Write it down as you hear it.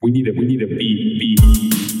We need a beat.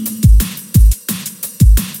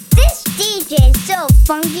 This DJ is so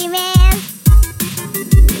funky, man.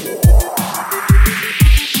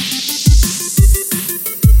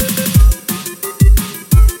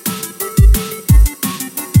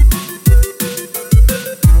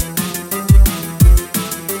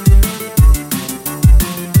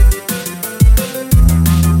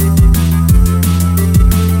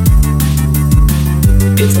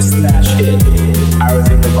 It's a smash hit. I was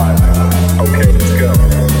in the vibe. Okay, let's go.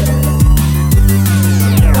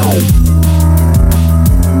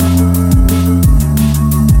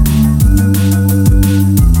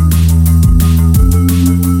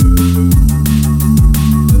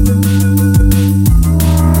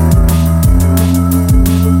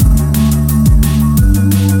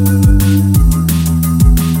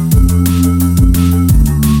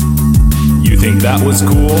 You think that was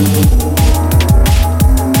cool?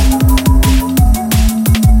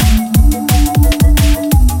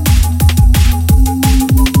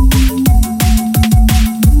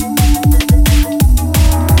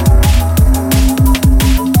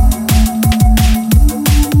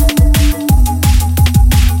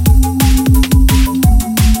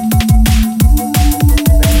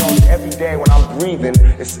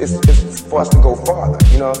 It's for us to go farther,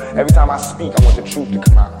 you know. Every time I speak, I want the truth to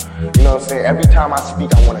come out. You know what I'm saying? Every time I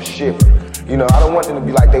speak, I want to shiver. You know, I don't want them to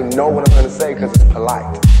be like they know what I'm going to say because it's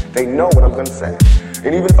polite. They know what I'm going to say.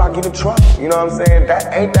 And even if I get in trouble, you know what I'm saying?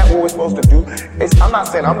 Ain't that what we're supposed to do? I'm not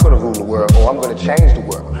saying I'm going to rule the world or I'm going to change the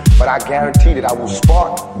world. But I guarantee that I will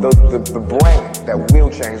spark the brain that will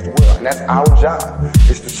change the world. And that's our job,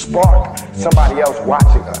 is to spark somebody else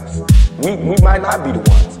watching us. We might not be the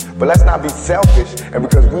ones. But let's not be selfish, and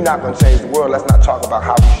because we're not going to change the world, let's not talk about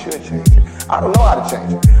how we should change it. I don't know how to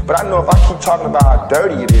change it, but I know if I keep talking about how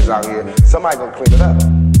dirty it is out here, somebody's going to clean it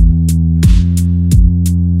up.